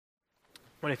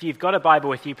Well, if you've got a Bible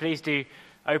with you, please do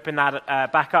open that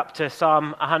back up to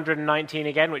Psalm 119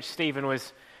 again, which Stephen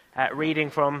was reading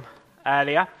from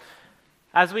earlier.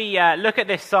 As we look at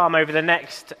this psalm over the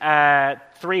next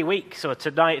 3 weeks, or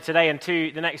today and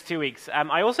the next 2 weeks,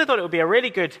 I also thought it would be a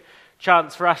really good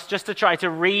chance for us just to try to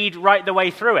read right the way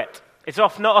through it. It's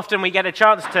not often we get a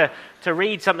chance to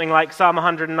read something like Psalm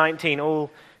 119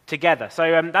 all together.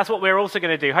 So that's what we're also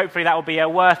going to do. Hopefully that will be a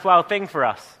worthwhile thing for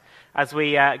us as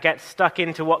we get stuck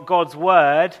into what God's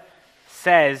Word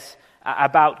says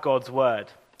about God's Word.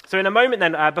 So in a moment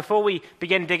then, before we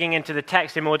begin digging into the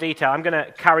text in more detail, I'm going to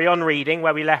carry on reading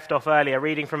where we left off earlier,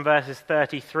 reading from verses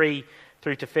 33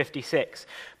 through to 56.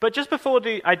 But just before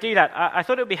I do that, I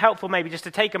thought it would be helpful maybe just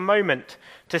to take a moment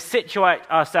to situate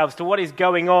ourselves to what is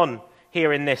going on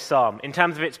here in this psalm in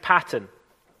terms of its pattern.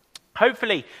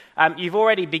 Hopefully, you've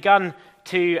already begun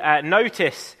to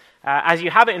notice, as you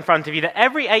have it in front of you, that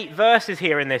every 8 verses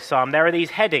here in this psalm, there are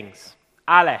these headings: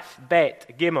 Aleph,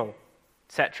 Bet, Gimel,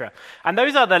 etc. And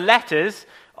those are the letters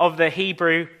of the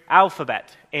Hebrew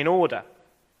alphabet in order.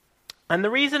 And the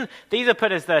reason these are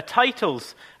put as the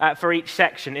titles for each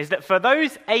section is that for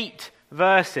those 8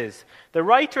 verses, the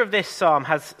writer of this psalm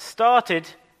has started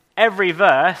every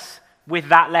verse with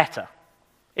that letter.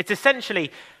 It's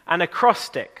essentially an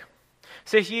acrostic.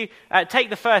 So if you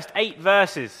take the first 8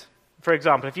 verses, for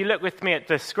example, if you look with me at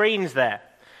the screens there,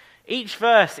 each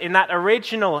verse in that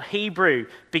original Hebrew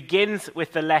begins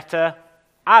with the letter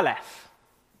Aleph.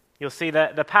 You'll see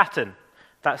the pattern,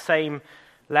 that same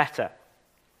letter.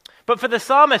 But for the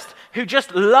psalmist who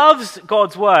just loves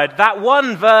God's word, that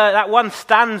one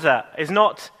stanza is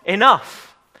not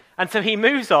enough. And so he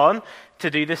moves on to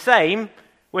do the same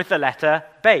with the letter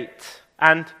Beit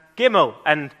and Gimel,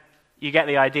 and you get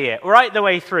the idea. Right the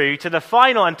way through to the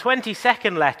final and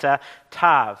 22nd letter,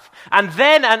 Tav. And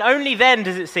then, and only then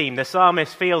does it seem, the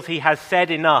psalmist feels he has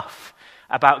said enough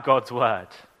about God's word.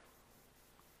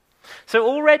 So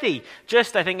already,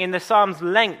 just I think in the psalm's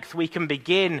length, we can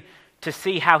begin to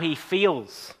see how he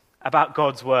feels about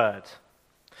God's word.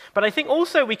 But I think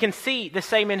also we can see the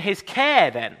same in his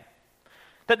care then.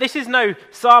 That this is no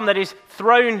psalm that is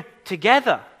thrown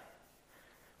together.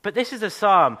 But this is a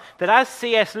psalm that, as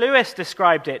C.S. Lewis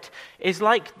described it, is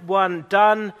like one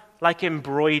done like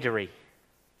embroidery,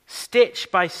 stitch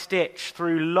by stitch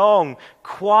through long,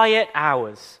 quiet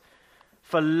hours,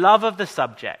 for love of the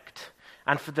subject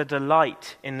and for the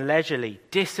delight in leisurely,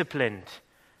 disciplined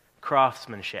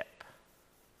craftsmanship.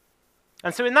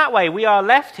 And so in that way, we are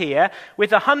left here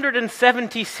with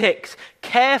 176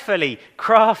 carefully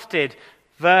crafted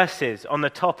verses on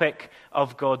the topic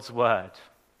of God's word.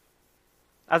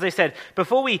 As I said,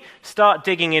 before we start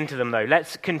digging into them, though,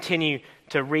 let's continue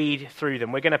to read through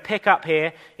them. We're going to pick up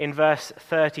here in verse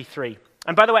 33.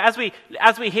 And by the way,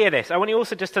 as we hear this, I want you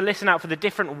also just to listen out for the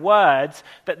different words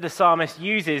that the psalmist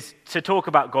uses to talk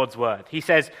about God's word. He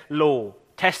says law,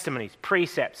 testimonies,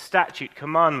 precepts, statute,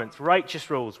 commandments, righteous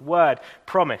rules, word,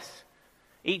 promise.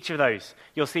 Each of those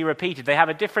you'll see repeated. They have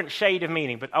a different shade of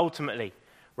meaning, but ultimately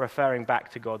referring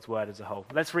back to God's word as a whole.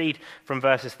 Let's read from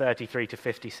verses 33 to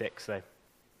 56, though.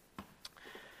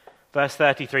 Verse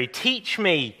 33, teach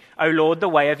me, O Lord, the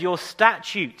way of your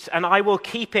statutes, and I will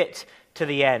keep it to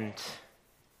the end.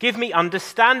 Give me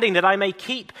understanding that I may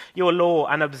keep your law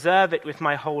and observe it with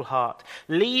my whole heart.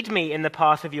 Lead me in the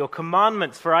path of your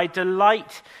commandments, for I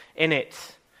delight in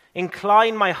it.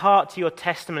 Incline my heart to your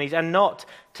testimonies and not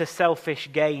to selfish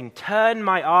gain. Turn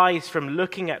my eyes from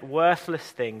looking at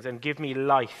worthless things and give me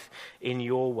life in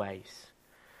your ways.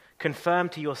 Confirm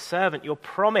to your servant your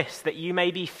promise that you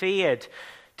may be feared.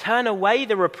 Turn away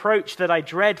the reproach that I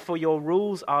dread, for your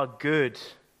rules are good.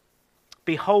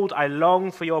 Behold, I long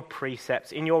for your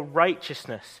precepts. In your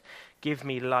righteousness, give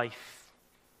me life.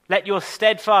 Let your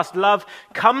steadfast love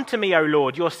come to me, O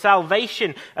Lord, your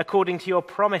salvation according to your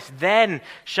promise. Then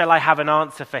shall I have an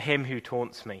answer for him who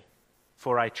taunts me,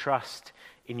 for I trust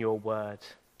in your word.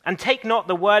 And take not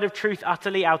the word of truth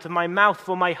utterly out of my mouth,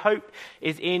 for my hope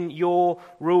is in your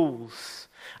rules.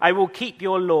 I will keep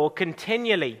your law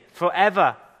continually,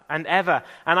 forever and ever,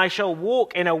 and I shall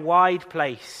walk in a wide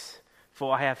place,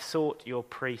 for I have sought your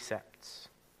precepts.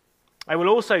 I will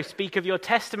also speak of your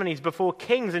testimonies before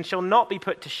kings, and shall not be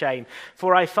put to shame,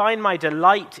 for I find my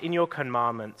delight in your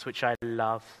commandments, which I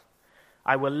love.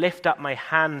 I will lift up my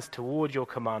hands toward your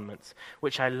commandments,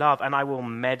 which I love, and I will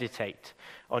meditate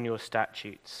on your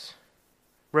statutes.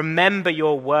 Remember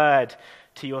your word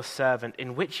to your servant,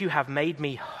 in which you have made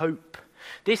me hope.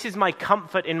 This is my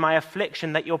comfort in my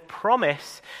affliction, that your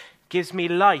promise gives me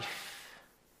life.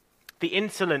 The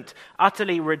insolent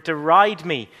utterly deride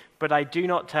me, but I do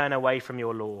not turn away from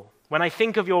your law. When I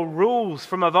think of your rules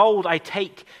from of old, I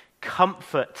take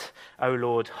comfort, O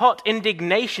Lord. Hot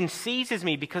indignation seizes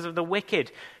me because of the wicked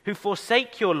who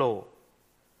forsake your law.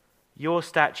 Your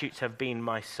statutes have been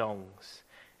my songs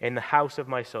in the house of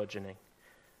my sojourning.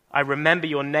 I remember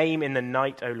your name in the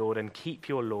night, O Lord, and keep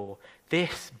your law.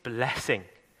 This blessing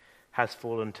has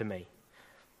fallen to me,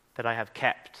 that I have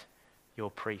kept your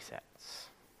precepts.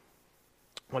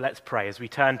 Well, let's pray as we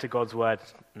turn to God's word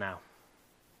now.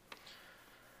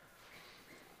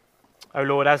 O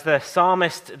Lord, as the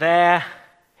psalmist there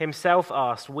himself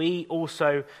asked, we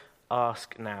also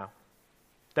ask now,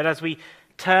 that as we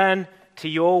turn to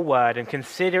your word and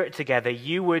consider it together,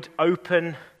 you would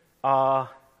open our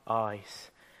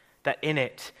eyes, that in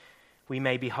it we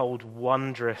may behold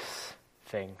wondrous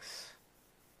things.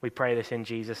 We pray this in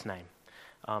Jesus' name.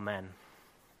 Amen.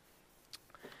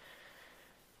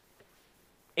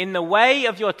 In the way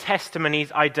of your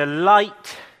testimonies I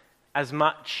delight as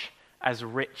much as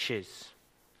riches.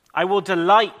 I will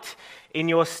delight in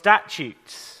your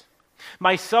statutes.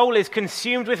 My soul is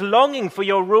consumed with longing for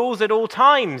your rules at all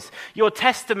times. Your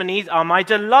testimonies are my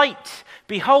delight.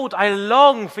 Behold, I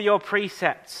long for your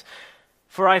precepts,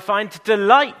 for I find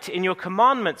delight in your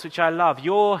commandments, which I love.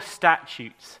 Your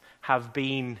statutes have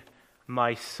been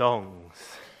my songs.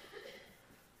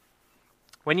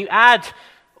 When you add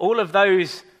all of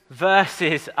those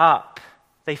verses up,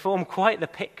 they form quite the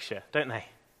picture, don't they?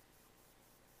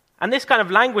 And this kind of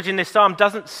language in this psalm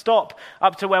doesn't stop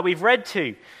up to where we've read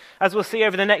to. As we'll see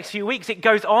over the next few weeks, it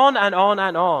goes on and on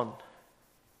and on.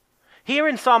 Here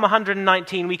in Psalm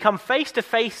 119, we come face to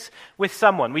face with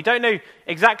someone. We don't know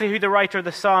exactly who the writer of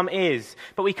the psalm is,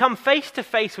 but we come face to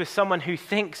face with someone who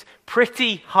thinks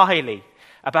pretty highly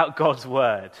about God's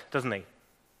word, doesn't he?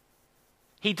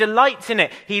 He delights in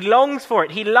it. He longs for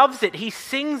it. He loves it. He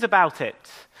sings about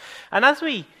it. And as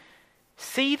we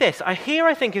see this, I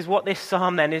think, is what this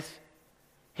psalm then is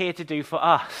here to do for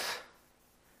us.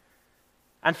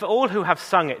 And for all who have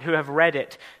sung it, who have read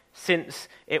it since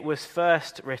it was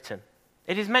first written.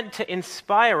 It is meant to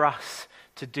inspire us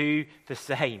to do the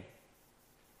same.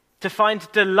 To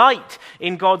find delight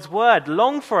in God's word,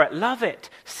 long for it, love it,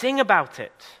 sing about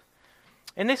it.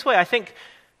 In this way, I think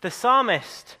the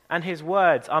psalmist and his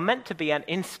words are meant to be an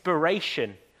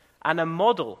inspiration and a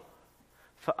model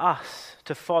for us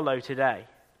to follow today.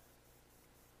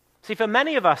 See, for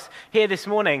many of us here this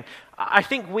morning, I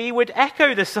think we would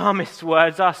echo the psalmist's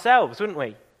words ourselves, wouldn't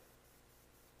we?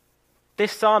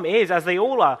 This psalm is, as they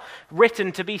all are,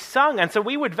 written to be sung, and so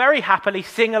we would very happily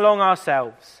sing along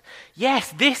ourselves.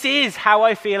 Yes, this is how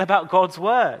I feel about God's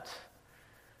word.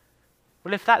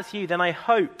 Well, if that's you, then I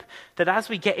hope that as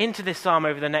we get into this psalm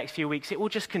over the next few weeks, it will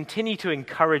just continue to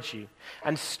encourage you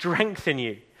and strengthen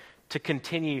you to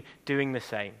continue doing the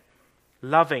same.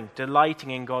 Loving,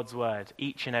 delighting in God's word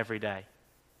each and every day.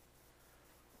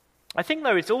 I think,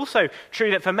 though, it's also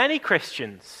true that for many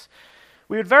Christians,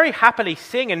 we would very happily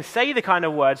sing and say the kind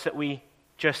of words that we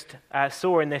just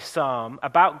saw in this psalm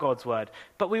about God's word,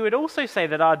 but we would also say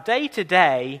that our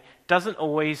day-to-day doesn't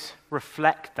always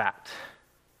reflect that.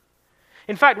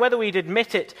 In fact, whether we'd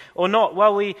admit it or not,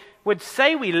 while we would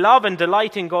say we love and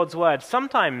delight in God's word,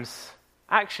 sometimes,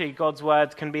 actually, God's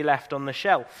word can be left on the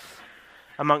shelf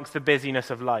amongst the busyness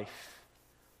of life.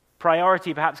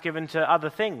 Priority perhaps given to other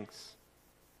things,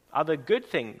 other good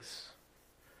things.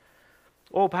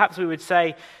 Or perhaps we would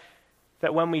say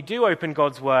that when we do open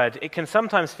God's word, it can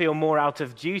sometimes feel more out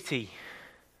of duty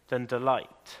than delight.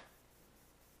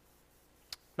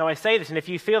 Now, I say this, and if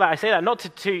you feel that, I say that not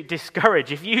to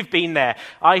discourage. If you've been there,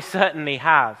 I certainly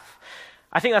have.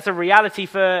 I think that's a reality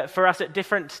for us at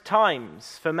different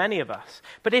times, for many of us.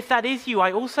 But if that is you,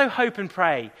 I also hope and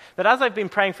pray that as I've been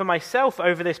praying for myself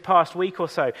over this past week or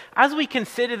so, as we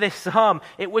consider this psalm,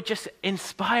 it would just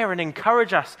inspire and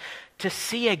encourage us to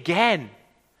see again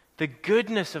the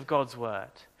goodness of God's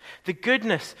word, the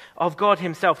goodness of God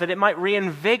himself, that it might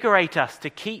reinvigorate us to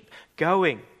keep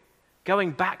going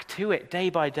back to it day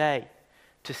by day,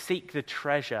 to seek the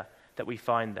treasure that we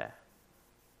find there.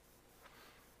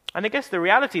 And I guess the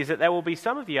reality is that there will be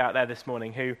some of you out there this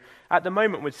morning who, at the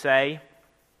moment, would say,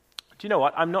 do you know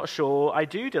what? I'm not sure I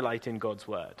do delight in God's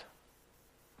word.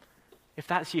 If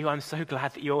that's you, I'm so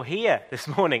glad that you're here this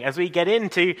morning as we get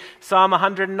into Psalm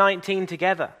 119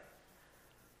 together.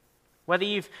 Whether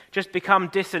you've just become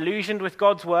disillusioned with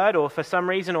God's word or for some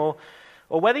reason, or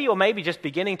whether you're maybe just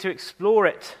beginning to explore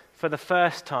it for the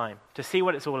first time, to see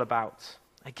what it's all about.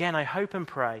 Again, I hope and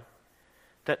pray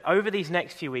that over these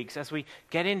next few weeks, as we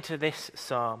get into this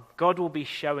psalm, God will be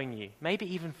showing you,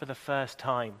 maybe even for the first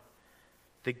time,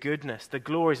 the goodness, the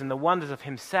glories, and the wonders of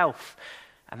himself,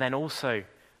 and then also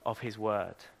of his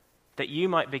word. that you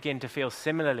might begin to feel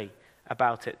similarly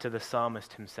about it to the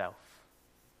psalmist himself.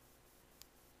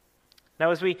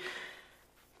 Now, as we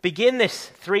begin this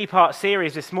three-part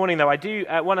series this morning, though, I do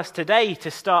want us today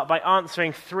to start by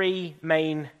answering three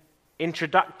main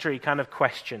introductory kind of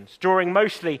questions, drawing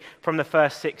mostly from the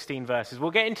first 16 verses.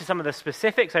 We'll get into some of the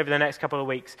specifics over the next couple of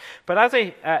weeks, but as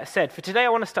I said, for today I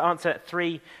want us to answer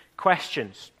three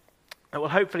questions that will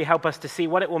hopefully help us to see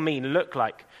what it will look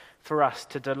like for us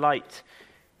to delight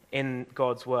in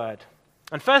God's word.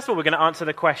 And first of all, we're going to answer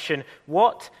the question,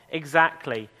 what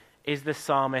exactly is the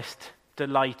psalmist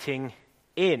delighting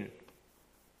in?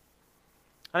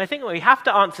 And I think we have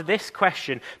to answer this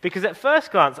question because at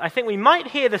first glance, I think we might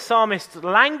hear the psalmist's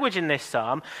language in this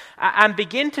psalm and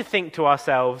begin to think to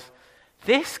ourselves,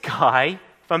 this guy,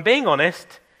 if I'm being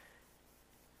honest,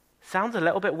 sounds a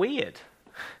little bit weird.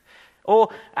 Or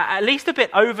at least a bit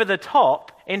over the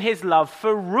top in his love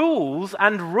for rules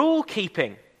and rule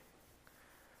keeping.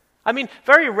 I mean,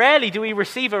 very rarely do we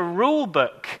receive a rule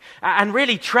book and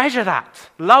really treasure that,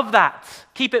 love that,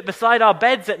 keep it beside our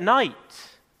beds at night.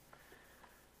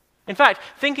 In fact,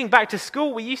 thinking back to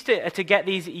school, we used to get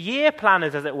these year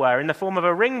planners, as it were, in the form of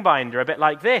a ring binder, a bit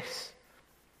like this.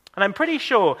 And I'm pretty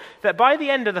sure that by the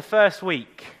end of the first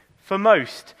week, for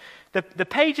most, the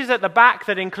pages at the back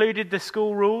that included the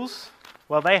school rules,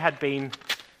 well, they had been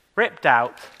ripped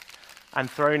out and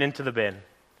thrown into the bin.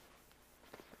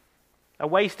 A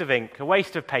waste of ink, a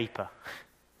waste of paper.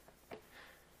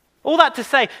 All that to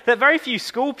say that very few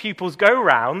school pupils go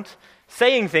around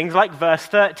saying things like verse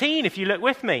 13, if you look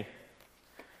with me.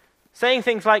 Saying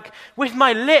things like, with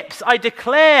my lips I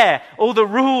declare all the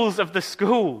rules of the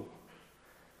school.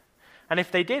 And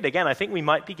if they did, again, I think we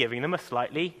might be giving them a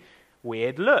slightly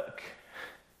weird look.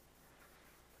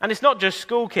 And it's not just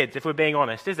school kids, if we're being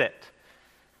honest, is it?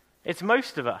 It's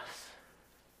most of us.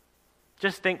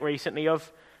 Just think recently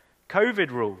of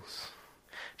COVID rules.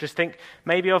 Just think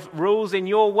maybe of rules in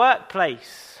your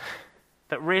workplace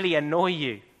that really annoy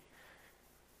you.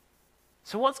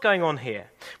 So what's going on here?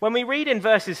 When we read in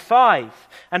verses 5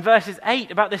 and verses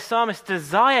 8 about this psalmist's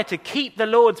desire to keep the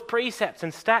Lord's precepts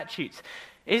and statutes,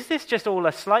 is this just all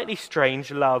a slightly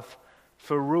strange love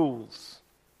for rules?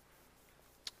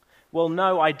 Well,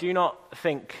 no, I do not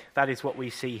think that is what we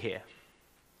see here.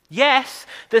 Yes,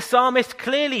 the psalmist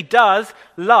clearly does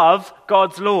love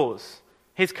God's laws,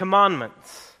 his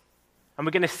commandments. And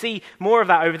we're going to see more of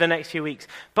that over the next few weeks.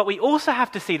 But we also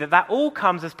have to see that that all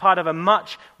comes as part of a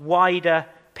much wider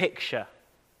picture.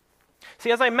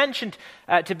 See, as I mentioned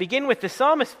to begin with, the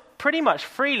psalmist pretty much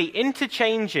freely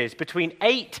interchanges between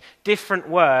 8 different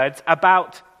words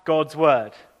about God's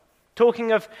word.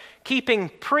 Talking of keeping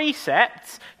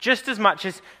precepts just as much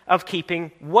as of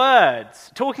keeping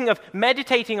words. Talking of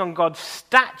meditating on God's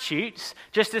statutes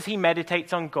just as he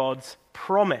meditates on God's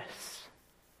promise.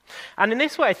 And in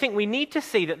this way, I think we need to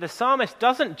see that the psalmist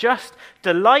doesn't just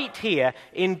delight here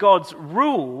in God's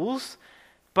rules,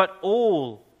 but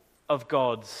all of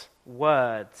God's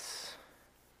words.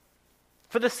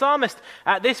 For the psalmist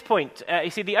at this point, you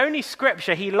see, the only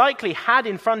scripture he likely had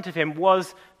in front of him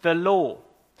was the law.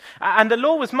 And the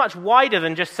law was much wider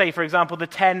than just, say, for example, the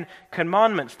 10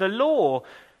 Commandments. The law,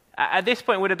 at this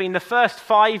point, would have been the first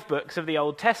 5 books of the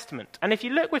Old Testament. And if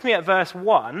you look with me at verse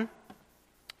 1,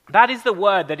 that is the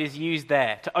word that is used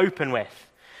there to open with.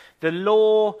 The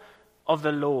law of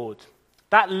the Lord.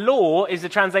 That law is the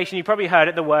translation, you probably heard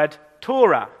it, the word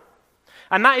Torah.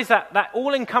 And that is that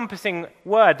all-encompassing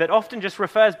word that often just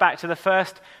refers back to the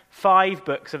first 5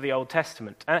 books of the Old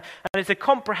Testament. And it's a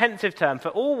comprehensive term for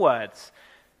all words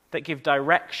that give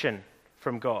direction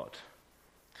from God.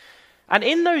 And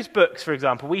in those books, for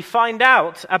example, we find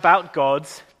out about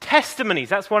God's testimonies.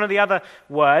 That's one of the other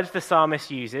words the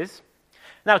psalmist uses.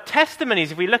 Now,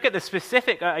 testimonies, if we look at the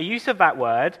specific use of that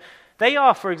word, they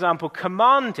are, for example,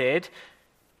 commanded.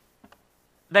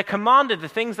 They're commanded the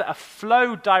things that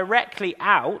flow directly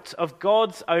out of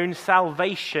God's own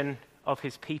salvation of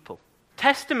his people.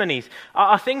 Testimonies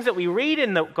are things that we read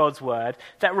in God's word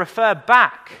that refer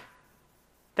back.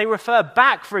 They refer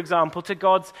back, for example, to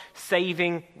God's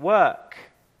saving work.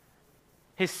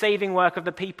 His saving work of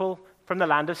the people from the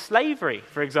land of slavery,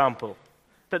 for example,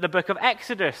 that the book of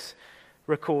Exodus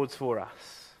records for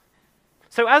us.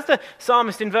 So as the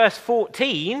psalmist in verse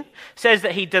 14 says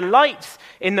that he delights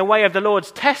in the way of the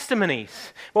Lord's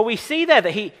testimonies, well, we see there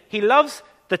that he loves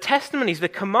the testimonies, the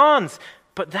commands,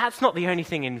 but that's not the only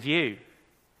thing in view.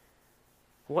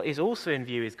 What is also in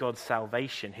view is God's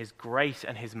salvation, his grace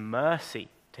and his mercy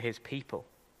to his people.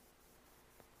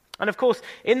 And of course,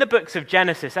 in the books of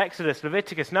Genesis, Exodus,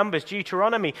 Leviticus, Numbers,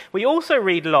 Deuteronomy, we also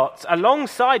read lots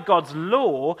alongside God's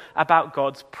law about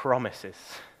God's promises.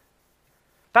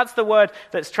 That's the word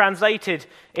that's translated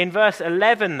in verse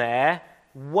 11 there,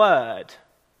 word.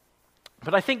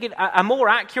 But I think a more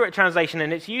accurate translation,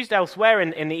 and it's used elsewhere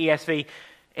in the ESV,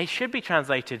 it should be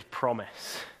translated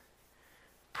promise.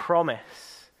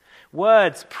 Promise.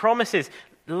 Words, promises,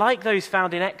 like those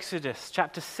found in Exodus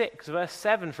chapter 6, verse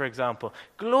 7, for example.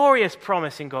 Glorious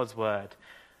promise in God's word.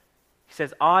 He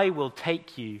says, I will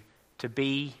take you to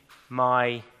be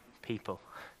my people,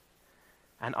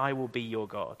 and I will be your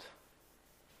God.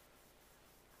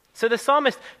 So the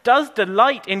psalmist does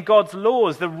delight in God's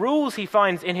laws, the rules he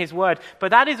finds in his word,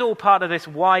 but that is all part of this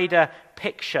wider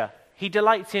picture. He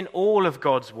delights in all of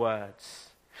God's words.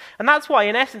 And that's why,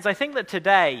 in essence, I think that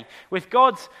today, with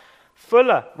God's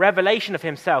fuller revelation of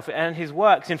himself and his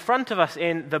works in front of us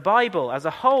in the Bible as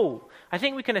a whole, I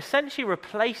think we can essentially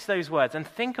replace those words and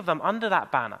think of them under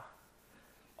that banner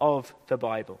of the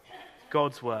Bible,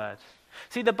 God's word.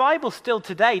 See, the Bible still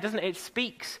today, doesn't it? It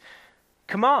speaks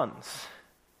commands.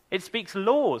 It speaks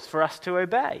laws for us to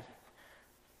obey.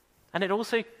 And it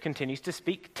also continues to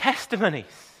speak testimonies.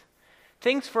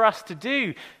 Things for us to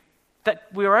do that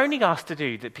we're only asked to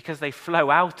do that because they flow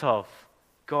out of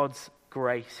God's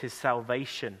grace, his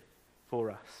salvation for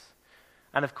us.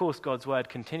 And of course, God's word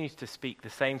continues to speak the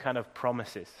same kind of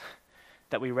promises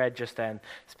that we read just then,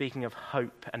 speaking of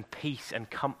hope and peace and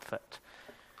comfort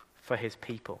for his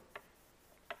people.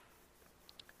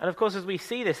 And of course, as we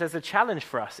see this, there's a challenge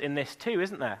for us in this too,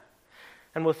 isn't there?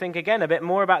 And we'll think again a bit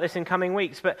more about this in coming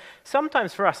weeks. But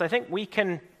sometimes for us, I think we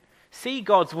can see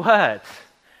God's word.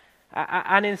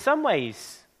 And in some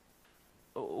ways,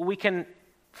 we can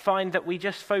find that we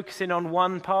just focus in on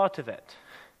one part of it.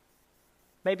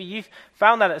 Maybe you've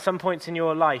found that at some points in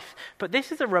your life. But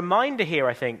this is a reminder here,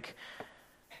 I think,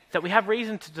 that we have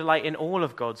reason to delight in all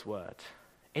of God's word.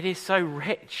 It is so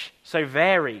rich, so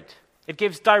varied. It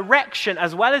gives direction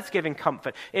as well as giving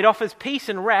comfort. It offers peace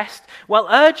and rest while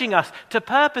urging us to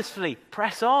purposefully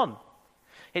press on.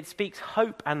 It speaks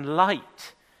hope and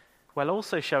light while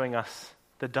also showing us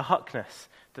the darkness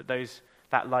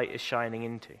that light is shining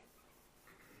into.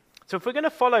 So if we're going to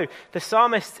follow the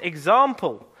psalmist's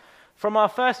example from our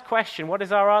first question, what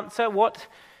is our answer? What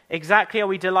exactly are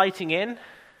we delighting in?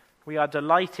 We are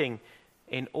delighting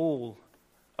in all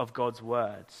of God's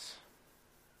words.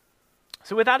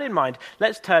 So with that in mind,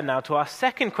 let's turn now to our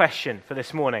second question for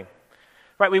this morning.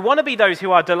 Right, we want to be those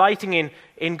who are delighting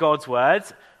in God's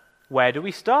words. Where do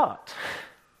we start?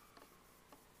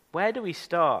 Where do we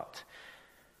start?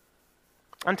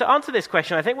 And to answer this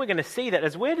question, I think we're going to see that,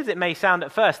 as weird as it may sound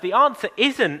at first, the answer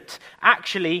isn't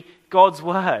actually God's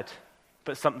word,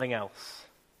 but something else.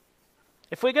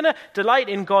 If we're going to delight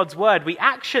in God's word, we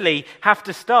actually have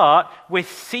to start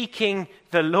with seeking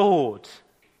the Lord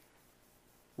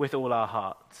with all our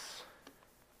hearts.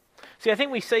 See, I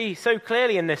think we see so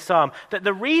clearly in this psalm that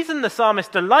the reason the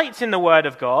psalmist delights in the word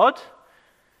of God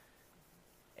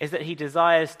is that he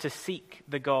desires to seek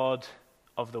the God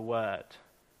of the word.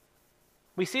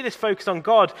 We see this focus on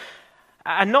God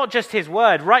and not just his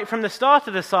word right from the start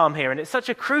of the psalm here. And it's such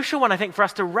a crucial one, I think, for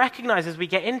us to recognize as we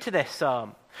get into this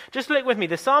psalm. Just look with me.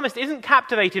 The psalmist isn't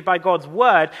captivated by God's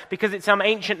word because it's some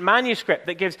ancient manuscript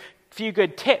that gives a few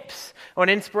good tips or an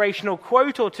inspirational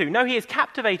quote or two. No, he is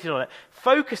captivated on it,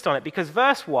 focused on it, because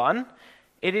verse 1,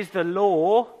 it is the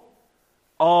law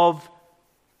of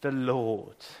the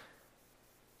Lord.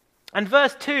 And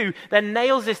verse 2 then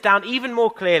nails this down even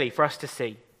more clearly for us to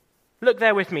see. Look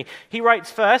there with me. He writes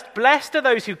first, blessed are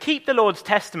those who keep the Lord's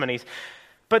testimonies.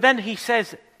 But then he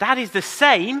says that is the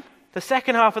same, the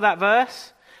second half of that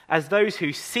verse, as those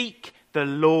who seek the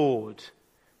Lord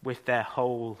with their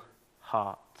whole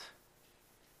heart.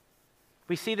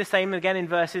 We see the same again in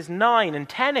verses 9 and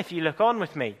 10 if you look on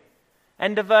with me.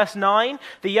 End of verse 9,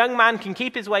 the young man can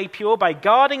keep his way pure by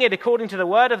guarding it according to the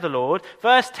word of the Lord.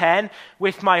 Verse 10,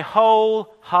 with my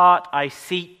whole heart I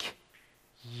seek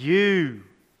you.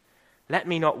 Let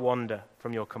me not wander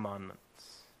from your commandments.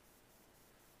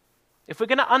 If we're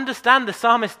going to understand the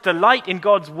psalmist's delight in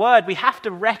God's word, we have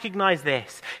to recognize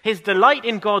this. His delight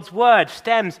in God's word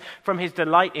stems from his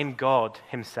delight in God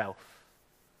himself.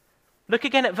 Look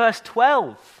again at verse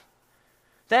 12.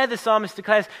 There the psalmist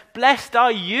declares, blessed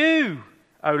are you,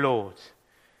 O Lord.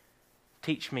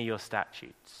 Teach me your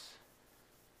statutes.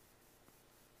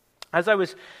 As I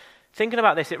was thinking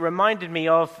about this, it reminded me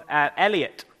of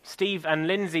Elliot, Steve and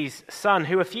Lindsay's son,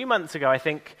 who a few months ago, I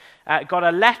think, got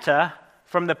a letter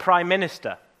from the Prime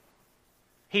Minister.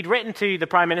 He'd written to the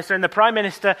Prime Minister, and the Prime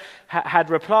Minister had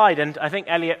replied, and I think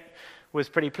Elliot was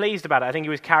pretty pleased about it. I think he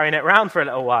was carrying it around for a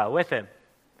little while with him.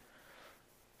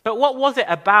 But what was it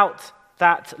about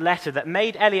that letter that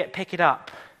made Elliot pick it up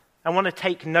and want to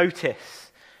take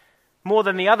notice more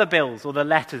than the other bills or the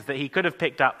letters that he could have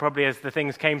picked up probably as the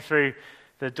things came through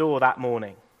the door that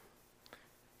morning.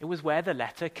 It was where the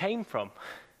letter came from,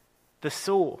 the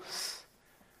source.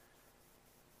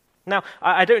 Now,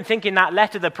 I don't think in that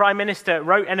letter the Prime Minister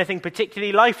wrote anything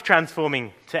particularly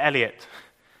life-transforming to Eliot.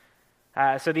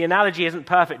 So the analogy isn't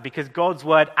perfect because God's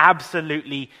word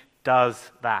absolutely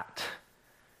does that.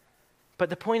 But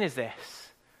the point is this.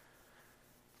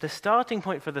 The starting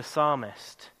point for the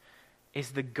psalmist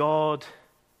is the God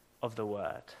of the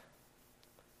word.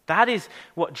 That is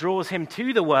what draws him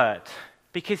to the word,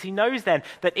 because he knows then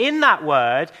that in that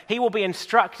word he will be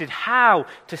instructed how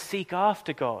to seek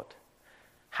after God,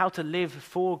 how to live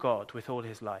for God with all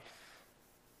his life.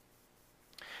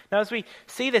 Now, as we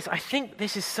see this, I think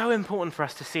this is so important for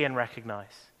us to see and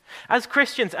recognize. As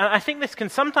Christians, and I think this can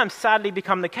sometimes sadly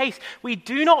become the case, we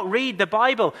do not read the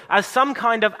Bible as some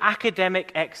kind of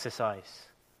academic exercise,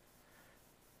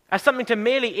 as something to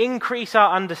merely increase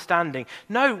our understanding.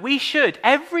 No, we should,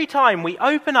 every time we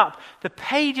open up the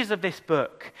pages of this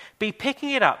book, be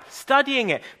picking it up, studying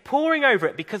it, poring over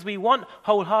it, because we want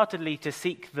wholeheartedly to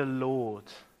seek the Lord.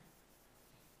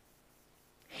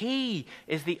 He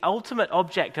is the ultimate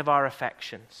object of our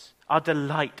affections, our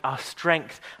delight, our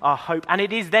strength, our hope. And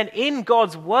it is then in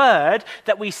God's word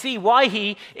that we see why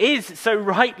he is so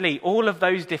rightly all of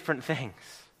those different things.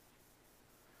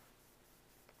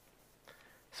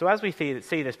 So as we see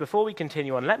this, before we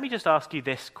continue on, let me just ask you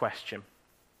this question,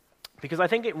 because I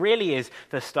think it really is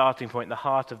the starting point, the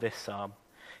heart of this psalm.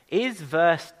 Is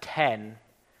verse 10,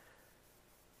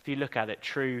 if you look at it,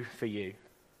 true for you?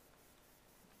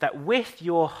 That with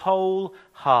your whole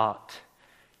heart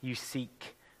you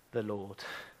seek the Lord.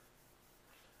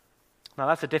 Now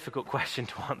that's a difficult question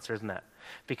to answer, isn't it?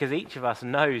 Because each of us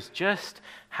knows just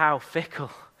how fickle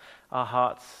our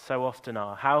hearts so often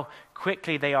are, how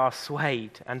quickly they are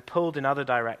swayed and pulled in other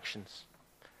directions.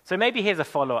 So maybe here's a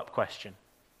follow-up question.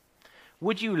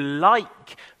 Would you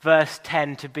like verse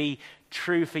 10 to be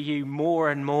true for you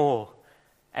more and more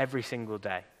every single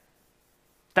day?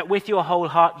 That with your whole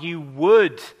heart you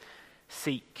would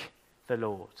seek the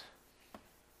Lord?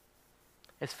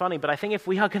 It's funny, but I think if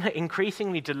we are going to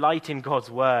increasingly delight in God's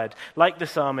word, like the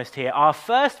psalmist here, our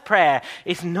first prayer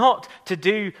is not to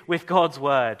do with God's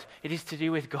word. It is to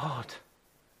do with God.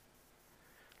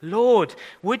 Lord,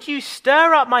 would you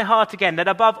stir up my heart again, that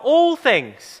above all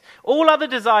things, all other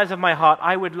desires of my heart,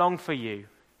 I would long for you.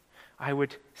 I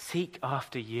would seek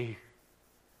after you.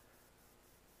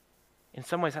 In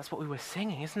some ways, that's what we were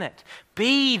singing, isn't it?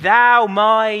 Be thou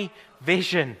my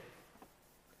vision.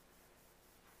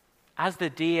 As the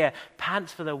deer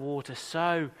pants for the water,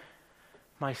 so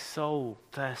my soul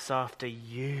thirsts after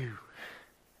you.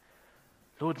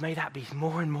 Lord, may that be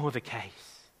more and more the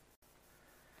case.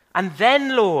 And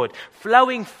then, Lord,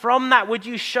 flowing from that, would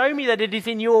you show me that it is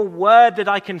in your word that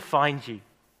I can find you?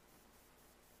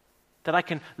 That I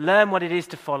can learn what it is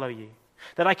to follow you?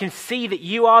 That I can see that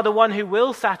you are the one who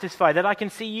will satisfy? That I can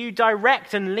see you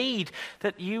direct and lead?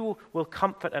 That you will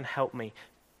comfort and help me?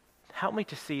 Help me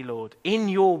to see, Lord, in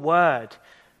your word,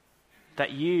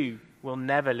 that you will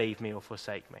never leave me or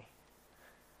forsake me.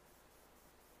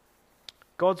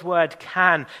 God's word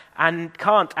can and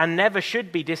can't and never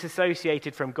should be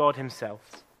disassociated from God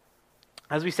himself.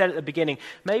 As we said at the beginning,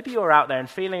 maybe you're out there and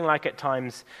feeling like at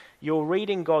times you're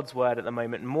reading God's word at the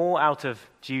moment more out of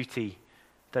duty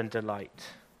than delight.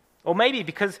 Or maybe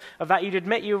because of that you'd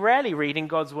admit you're rarely reading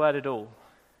God's word at all.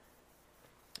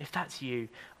 If that's you,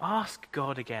 ask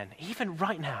God again, even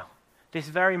right now, this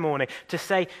very morning, to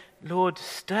say, Lord,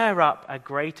 stir up a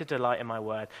greater delight in my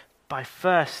word by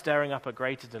first stirring up a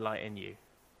greater delight in you.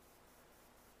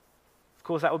 Of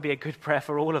course, that would be a good prayer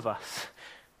for all of us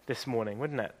this morning,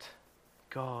 wouldn't it?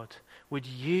 God, would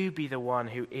you be the one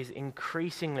who is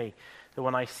increasingly the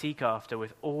one I seek after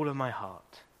with all of my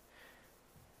heart?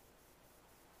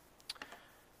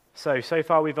 So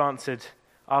far we've answered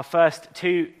our first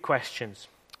two questions.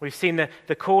 We've seen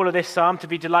the call of this psalm to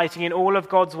be delighting in all of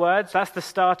God's words. That's the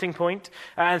starting point.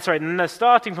 And the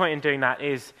starting point in doing that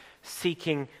is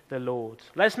seeking the Lord.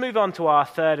 Let's move on to our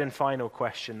third and final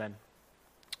question then.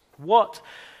 What,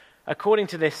 according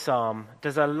to this psalm,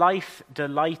 does a life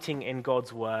delighting in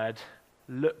God's word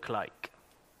look like?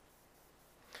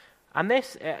 And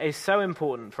this is so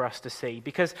important for us to see,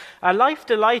 because a life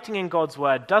delighting in God's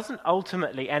word doesn't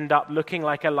ultimately end up looking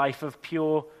like a life of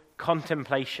pure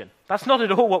contemplation. That's not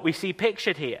at all what we see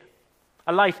pictured here.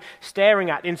 A life staring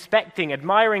at, inspecting,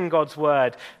 admiring God's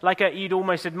word, like you'd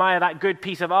almost admire that good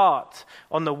piece of art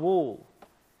on the wall.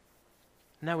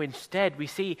 No, instead, we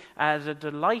see as a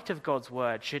delight of God's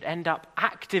word should end up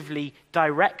actively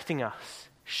directing us,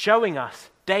 showing us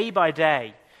day by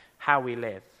day how we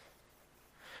live.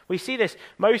 We see this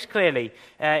most clearly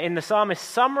in the psalmist's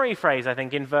summary phrase, I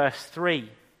think, in verse 3,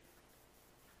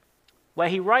 where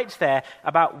he writes there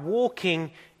about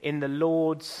walking in the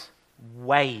Lord's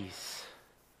ways.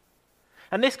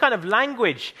 And this kind of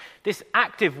language, this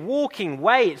active walking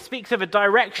way, it speaks of a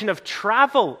direction of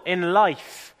travel in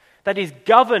life that is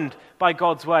governed by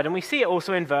God's word. And we see it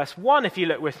also in verse 1, if you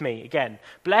look with me again.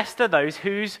 Blessed are those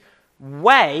whose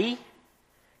way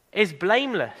is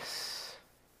blameless.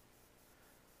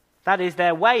 That is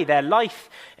their way. Their life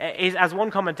is, as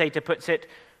one commentator puts it,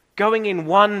 going in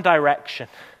one direction.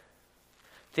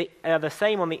 They are the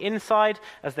same on the inside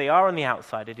as they are on the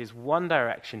outside. It is one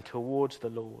direction towards the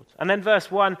Lord. And then verse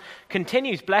 1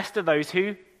 continues, blessed are those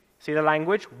who, see the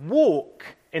language, walk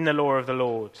in the law of the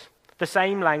Lord. The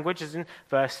same language as in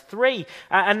verse 3.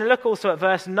 And look also at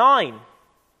verse 9.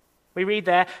 We read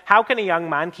there, how can a young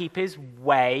man keep his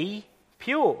way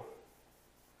pure?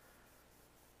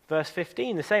 Verse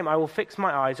 15, the same, I will fix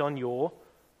my eyes on your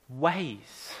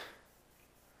ways.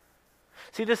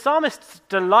 See, the psalmist's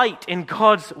delight in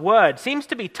God's word seems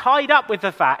to be tied up with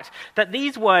the fact that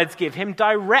these words give him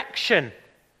direction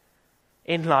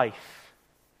in life.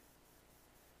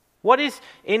 What is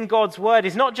in God's word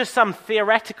is not just some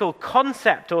theoretical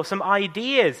concept or some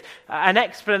ideas, an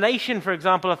explanation, for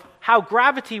example, of how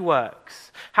gravity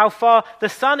works, how far the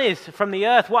sun is from the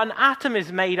earth, what an atom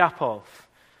is made up of.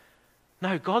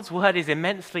 No, God's word is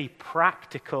immensely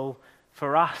practical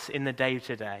for us in the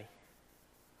day-to-day.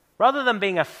 Rather than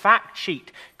being a fact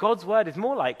sheet, God's word is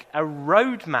more like a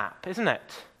roadmap, isn't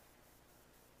it?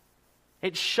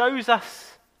 It shows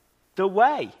us the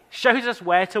way, shows us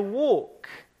where to walk.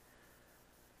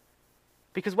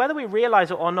 Because whether we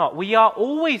realize it or not, we are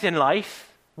always in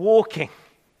life walking.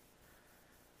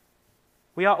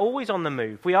 We are always on the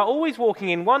move. We are always walking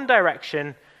in one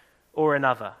direction or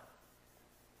another.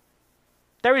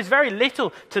 There is very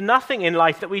little to nothing in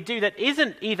life that we do that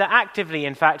isn't either actively,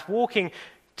 in fact, walking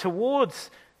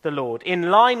towards the Lord, in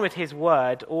line with his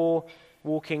word, or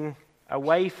walking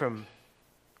away from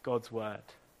God's word.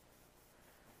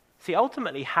 See,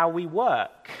 ultimately how we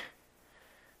work,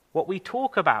 what we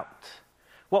talk about,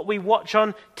 what we watch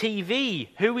on TV,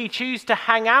 who we choose to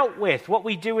hang out with, what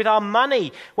we do with our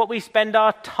money, what we spend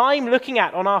our time looking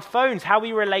at on our phones, how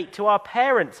we relate to our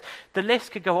parents. The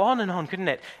list could go on and on, couldn't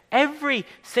it? Every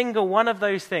single one of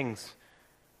those things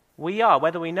we are,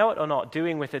 whether we know it or not,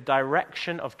 doing with a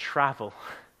direction of travel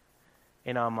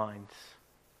in our minds.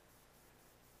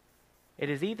 It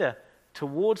is either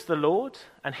towards the Lord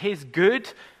and his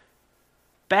good,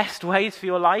 best ways for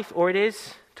your life, or it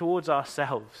is towards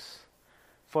ourselves,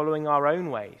 following our own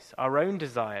ways, our own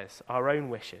desires, our own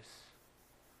wishes.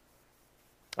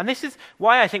 And this is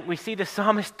why I think we see the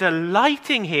psalmist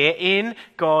delighting here in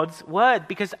God's word,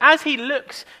 because as he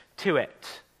looks to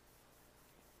it,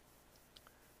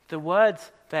 the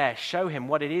words there show him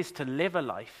what it is to live a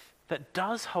life that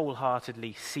does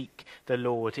wholeheartedly seek the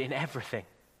Lord in everything.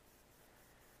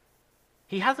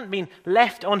 He hasn't been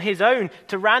left on his own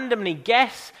to randomly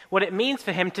guess what it means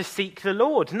for him to seek the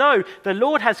Lord. No, the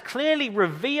Lord has clearly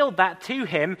revealed that to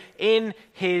him in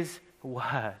his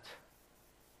word.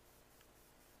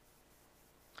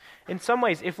 In some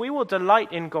ways, if we will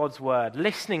delight in God's word,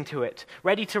 listening to it,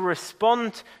 ready to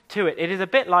respond to it, it is a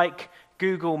bit like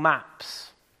Google Maps.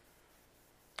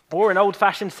 Or an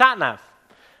old-fashioned sat-nav.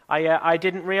 I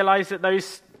didn't realize that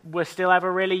those were still ever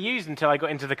really used until I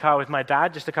got into the car with my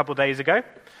dad just a couple of days ago.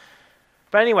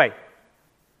 But anyway,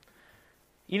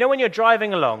 you know when you're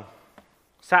driving along,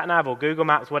 sat-nav or Google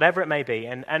Maps, whatever it may be,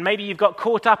 and maybe you've got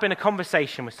caught up in a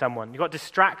conversation with someone, you got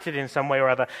distracted in some way or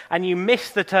other, and you miss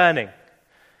the turning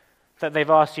that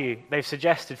they've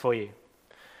suggested for you.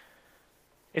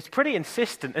 It's pretty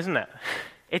insistent, isn't it?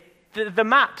 The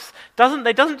maps doesn't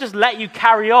just let you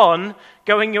carry on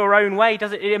going your own way,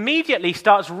 does it? It immediately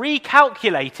starts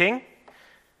recalculating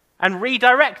and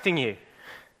redirecting you,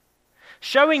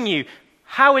 showing you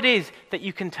how it is that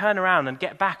you can turn around and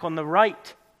get back on the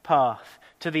right path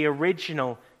to the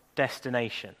original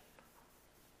destination.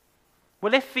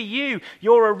 Well, if for you,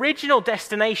 your original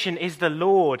destination is the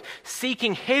Lord,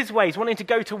 seeking his ways, wanting to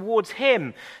go towards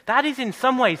him, that is in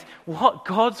some ways what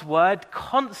God's word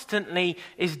constantly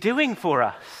is doing for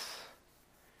us.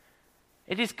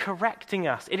 It is correcting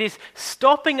us. It is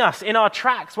stopping us in our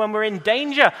tracks when we're in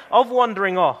danger of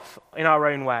wandering off in our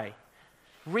own way,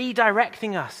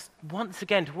 redirecting us once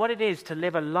again to what it is to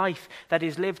live a life that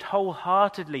is lived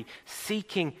wholeheartedly,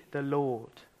 seeking the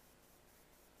Lord.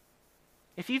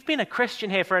 If you've been a Christian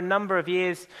here for a number of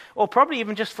years, or probably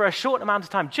even just for a short amount of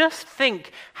time, just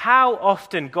think how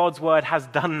often God's word has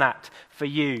done that for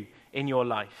you in your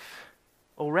life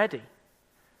already.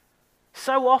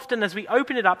 So often as we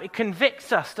open it up, it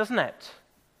convicts us, doesn't it?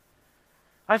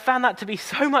 I've found that to be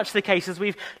so much the case as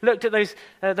we've looked at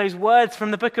those words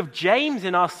from the book of James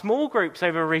in our small groups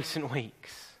over recent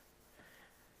weeks.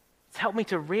 It's helped me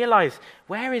to realize,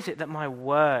 where is it that my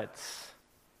words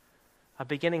are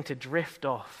beginning to drift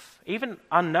off, even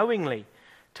unknowingly,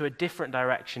 to a different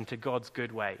direction to God's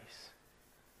good ways?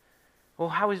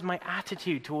 Or how is my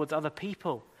attitude towards other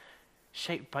people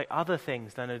shaped by other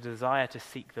things than a desire to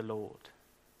seek the Lord?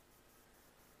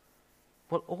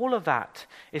 Well, all of that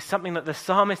is something that the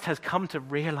psalmist has come to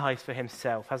realize for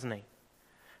himself, hasn't he?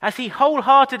 As he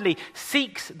wholeheartedly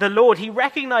seeks the Lord, he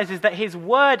recognizes that his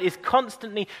word is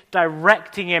constantly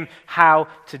directing him how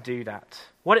to do that,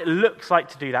 what it looks like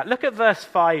to do that. Look at verse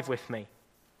 5 with me.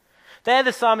 There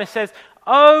the psalmist says,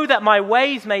 "Oh, that my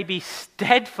ways may be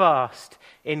steadfast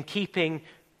in keeping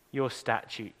your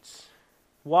statutes."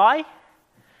 Why?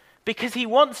 Because he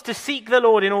wants to seek the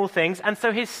Lord in all things, and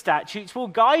so his statutes will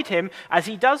guide him as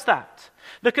he does that.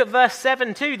 Look at verse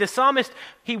 7 too. The psalmist,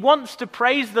 he wants to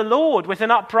praise the Lord with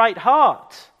an upright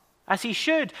heart, as he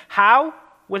should. How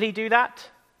will he do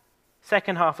that?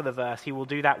 Second half of the verse, he will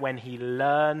do that when he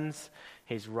learns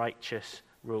his righteous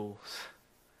rules.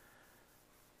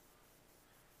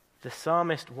 The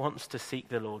psalmist wants to seek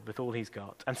the Lord with all he's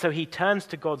got. And so he turns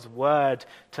to God's word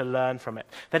to learn from it.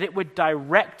 That it would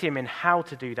direct him in how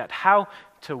to do that, how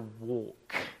to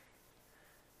walk,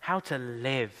 how to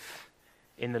live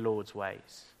in the Lord's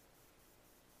ways.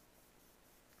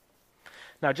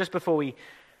 Now, just before we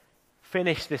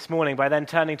finish this morning by then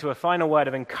turning to a final word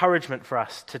of encouragement for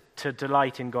us to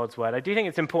delight in God's word, I do think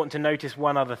it's important to notice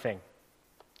one other thing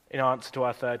in answer to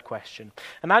our third question.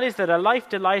 And that is that a life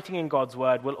delighting in God's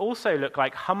word will also look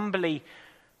like humbly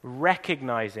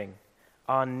recognizing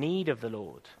our need of the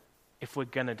Lord if we're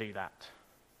going to do that.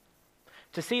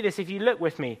 To see this, if you look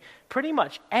with me, pretty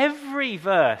much every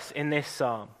verse in this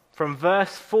psalm, from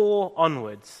verse 4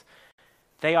 onwards,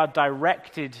 they are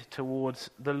directed towards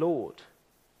the Lord.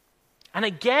 And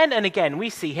again, we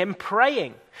see him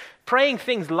praying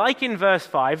things like in verse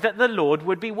 5 that the Lord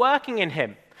would be working in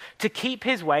him, to keep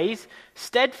his ways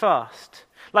steadfast.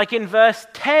 Like in verse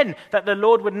 10, that the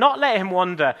Lord would not let him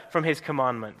wander from his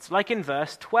commandments. Like in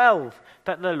verse 12,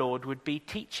 that the Lord would be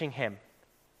teaching him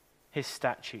his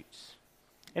statutes.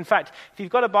 In fact, if you've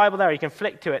got a Bible there, you can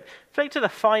flick to it. Flick to the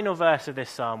final verse of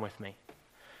this psalm with me.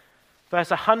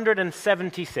 Verse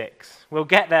 176. We'll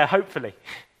get there, hopefully.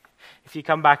 If you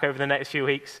come back over the next few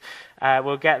weeks,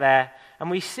 we'll get there. And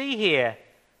we see here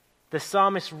the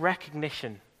psalmist's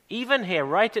recognition, even here,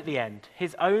 right at the end,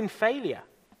 his own failure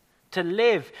to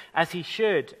live as he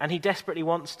should, and he desperately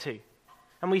wants to.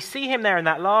 And we see him there in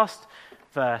that last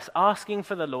verse, asking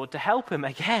for the Lord to help him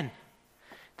again.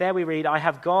 There we read, "I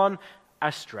have gone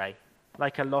astray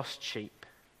like a lost sheep.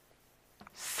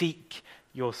 Seek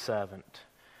your servant,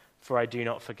 for I do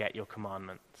not forget your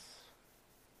commandments."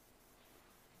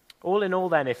 All in all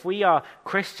then, if we are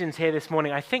Christians here this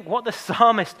morning, I think what the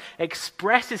psalmist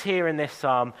expresses here in this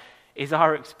psalm is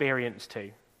our experience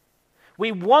too.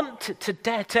 We want to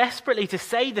desperately to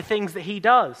say the things that he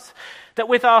does. That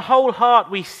with our whole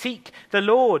heart we seek the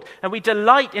Lord and we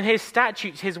delight in his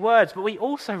statutes, his words. But we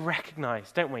also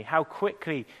recognize, don't we, how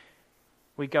quickly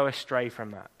we go astray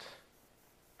from that.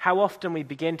 How often we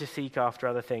begin to seek after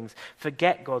other things,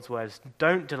 forget God's words,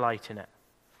 don't delight in it.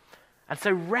 And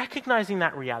so recognizing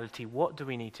that reality, what do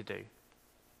we need to do?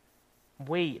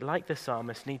 We, like the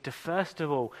psalmist, need to first of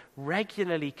all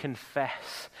regularly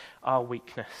confess our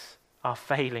weakness, our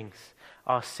failings,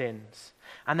 our sins.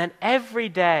 And then every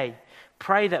day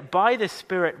pray that by the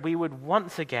Spirit we would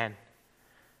once again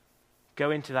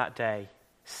go into that day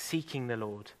seeking the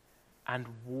Lord and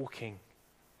walking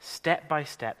step by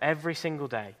step every single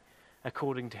day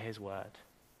according to his word.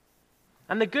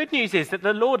 And the good news is that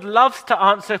the Lord loves to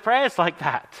answer prayers like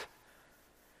that.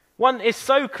 One is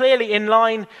so clearly in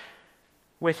line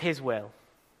with his will.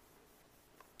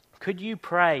 Could you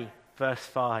pray verse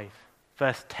 5,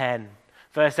 verse 10,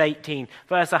 verse 18,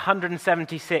 verse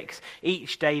 176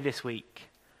 each day this week?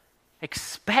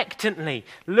 Expectantly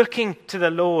looking to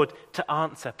the Lord to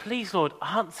answer. Please, Lord,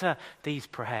 answer these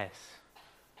prayers.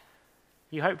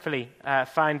 You hopefully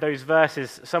find those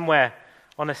verses somewhere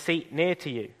on a seat near to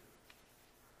you.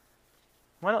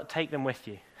 Why not take them with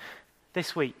you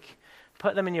this week?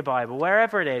 Put them in your Bible.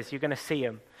 Wherever it is, you're going to see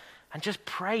them. And just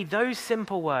pray those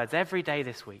simple words every day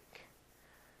this week.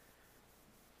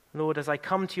 Lord, as I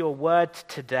come to your word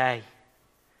today,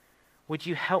 would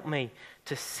you help me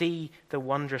to see the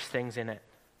wondrous things in it?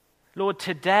 Lord,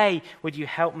 today, would you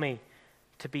help me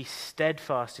to be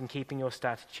steadfast in keeping your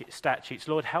statutes.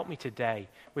 Lord, help me today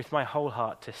with my whole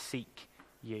heart to seek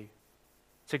you.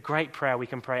 It's a great prayer we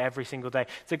can pray every single day.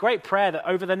 It's a great prayer that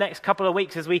over the next couple of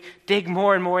weeks, as we dig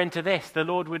more and more into this, the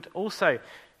Lord would also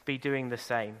be doing the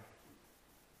same.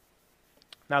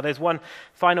 Now, there's one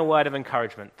final word of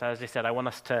encouragement, as I said, I want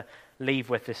us to leave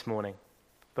with this morning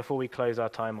before we close our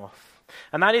time off.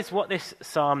 And that is what this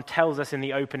psalm tells us in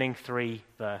the opening 3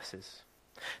 verses.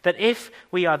 That if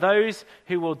we are those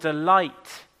who will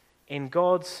delight in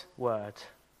God's word,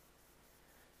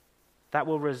 that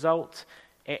will result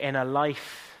in a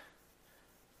life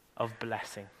of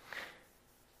blessing.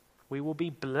 We will be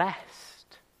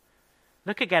blessed.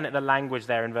 Look again at the language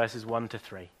there in verses 1 to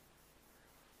 3.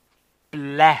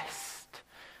 Blessed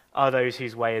are those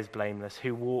whose way is blameless,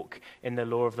 who walk in the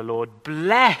law of the Lord.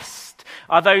 Blessed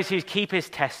are those who keep his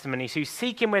testimonies, who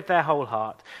seek him with their whole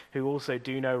heart, who also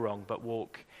do no wrong, but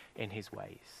walk in his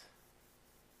ways.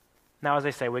 Now, as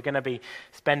I say, we're going to be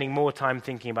spending more time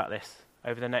thinking about this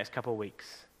over the next couple of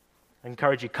weeks. I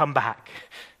encourage you, come back.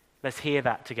 Let's hear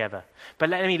that together. But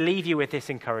let me leave you with this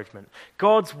encouragement.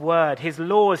 God's word, his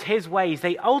laws, his ways,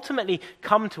 they ultimately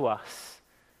come to us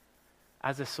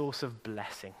as a source of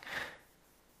blessing.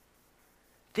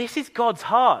 This is God's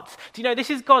heart. Do you know,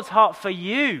 this is God's heart for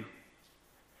you.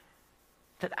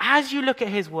 That as you look at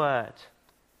his word,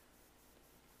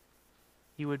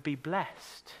 you would be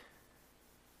blessed.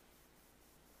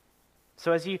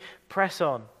 So as you press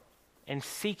on in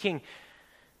seeking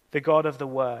the God of the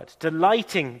word,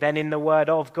 delighting then in the word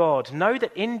of God, know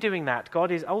that in doing that, God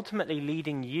is ultimately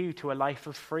leading you to a life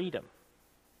of freedom.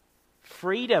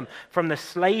 Freedom from the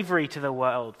slavery to the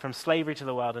world,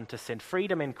 and to sin.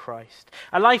 Freedom in Christ.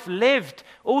 A life lived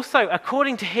also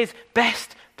according to his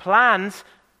best plans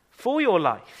for your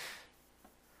life.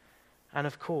 And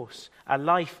of course, a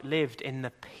life lived in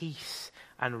the peace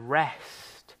and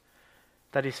rest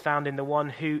that is found in the one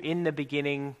who in the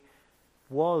beginning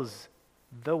was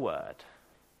the Word,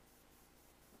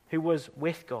 who was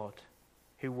with God,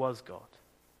 who was God.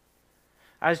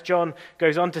 As John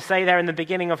goes on to say there in the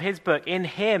beginning of his book, in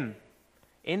him,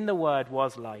 in the Word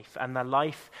was life, and the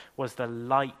life was the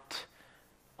light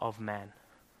of men.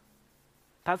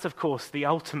 That's, of course, the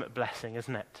ultimate blessing,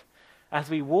 isn't it? As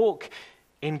we walk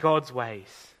in God's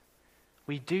ways,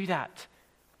 we do that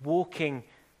walking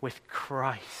with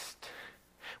Christ.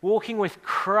 Walking with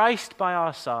Christ by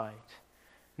our side,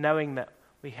 knowing that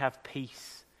we have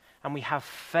peace and we have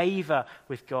favor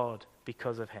with God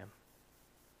because of him.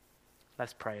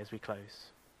 Let's pray as we close.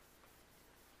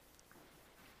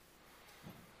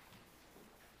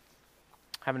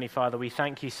 Heavenly Father, we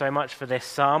thank you so much for this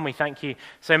psalm. We thank you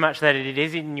so much that it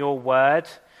is in your word.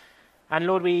 And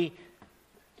Lord, we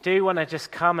do want to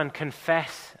just come and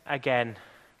confess again.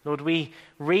 Lord, we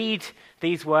read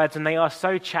these words and they are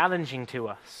so challenging to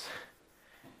us.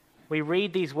 We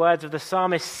read these words of the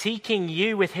psalmist seeking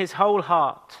you with his whole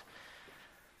heart.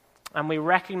 And we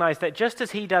recognize that just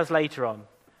as he does later on,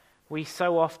 we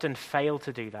so often fail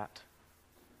to do that.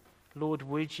 Lord,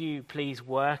 would you please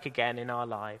work again in our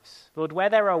lives? Lord, where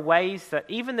there are ways that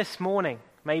even this morning,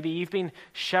 maybe you've been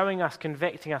showing us,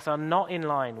 convicting us, are not in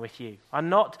line with you.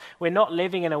 We're not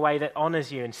living in a way that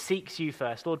honors you and seeks you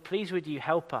first. Lord, please would you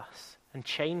help us and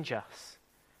change us?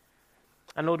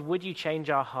 And Lord, would you change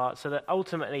our hearts so that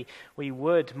ultimately we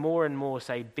would more and more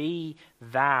say, be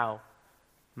thou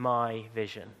my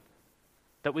vision.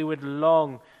 That we would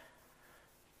long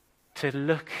to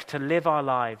live our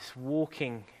lives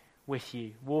walking with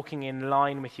you, walking in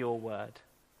line with your word.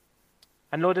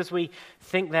 And Lord, as we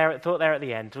thought there at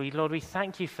the end, Lord, we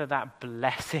thank you for that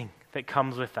blessing that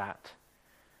comes with that.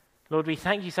 Lord, we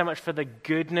thank you so much for the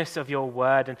goodness of your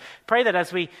word, and pray that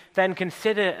as we then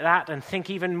consider that and think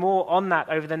even more on that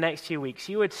over the next few weeks,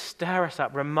 you would stir us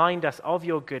up, remind us of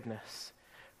your goodness,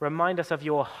 remind us of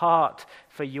your heart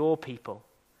for your people.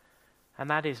 And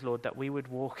that is, Lord, that we would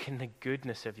walk in the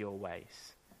goodness of your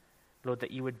ways. Lord, that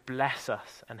you would bless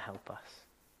us and help us.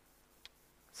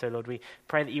 So, Lord, we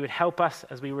pray that you would help us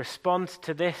as we respond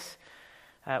to this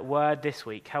word this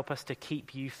week. Help us to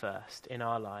keep you first in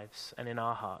our lives and in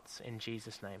our hearts. In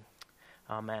Jesus' name,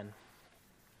 amen.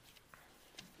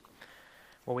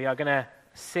 Well, we are going to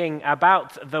sing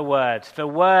about the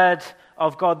word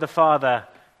of God the Father,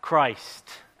 Christ,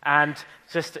 and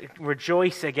just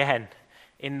rejoice again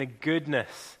in the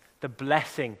goodness, the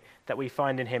blessing that we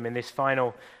find in him in this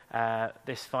final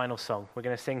song. We're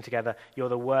going to sing together, You're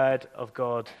the Word of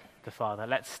God the Father.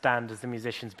 Let's stand as the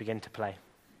musicians begin to play.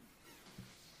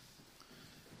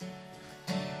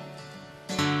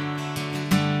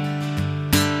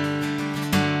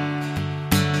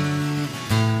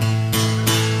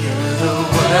 You're the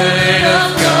Word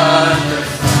of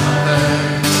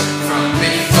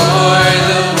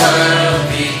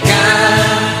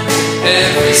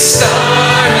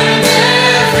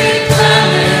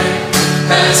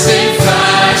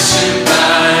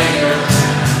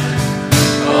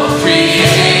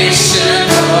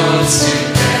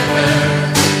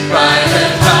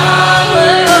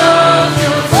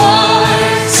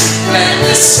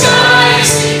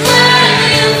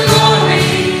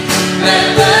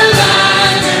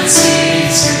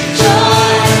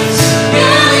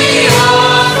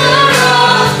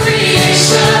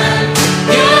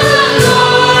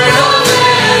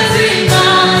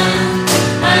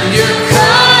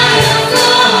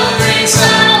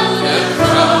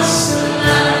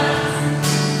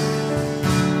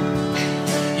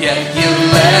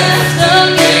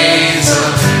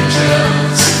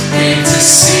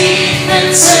seek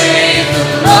and save the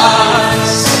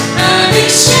lost, and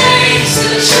exchange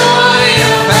the joy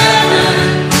of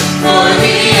heaven for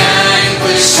the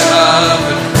anguish of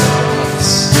the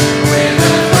cross. With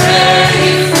a prayer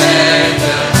he fed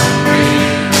the hungry,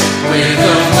 with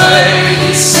a word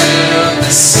he stilled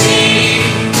the sea.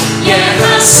 Yet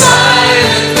how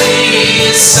silently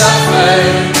he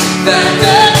suffered, that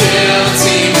the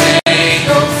guilty may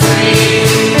go free.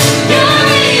 You're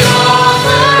the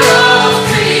author of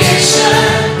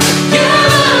creation, you're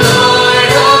the Lord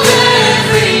of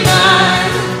every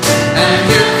man, and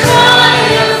your cry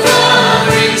of love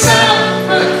rings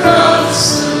out across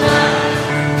the land.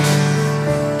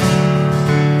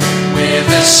 With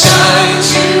a shout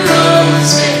you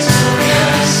rose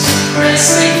victorious,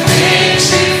 wresting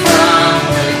victory from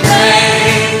the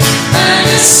grave, and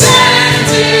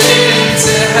ascended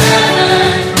into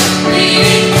heaven,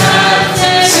 leading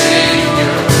captives in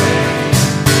your way.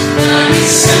 Now we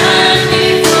stand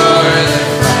before the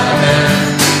Father,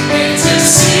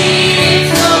 interceding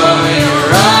for your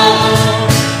own.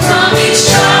 From each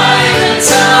tribe and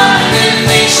tongue and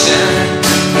nation,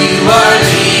 you are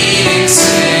leading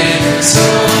sinners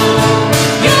home.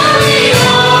 You're the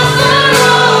author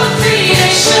of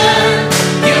creation,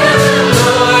 you're the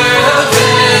Lord of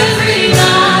every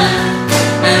man,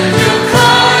 and your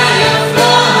cry of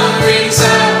love rings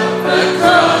out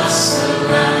across the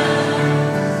land.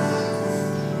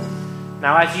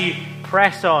 Now, as you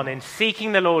press on in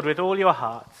seeking the Lord with all your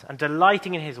hearts and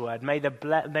delighting in his word, may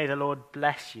the Lord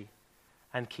bless you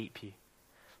and keep you.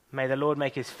 May the Lord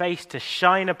make his face to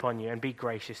shine upon you and be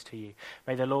gracious to you.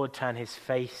 May the Lord turn his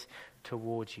face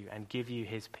towards you and give you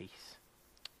his peace.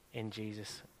 In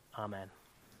Jesus, amen.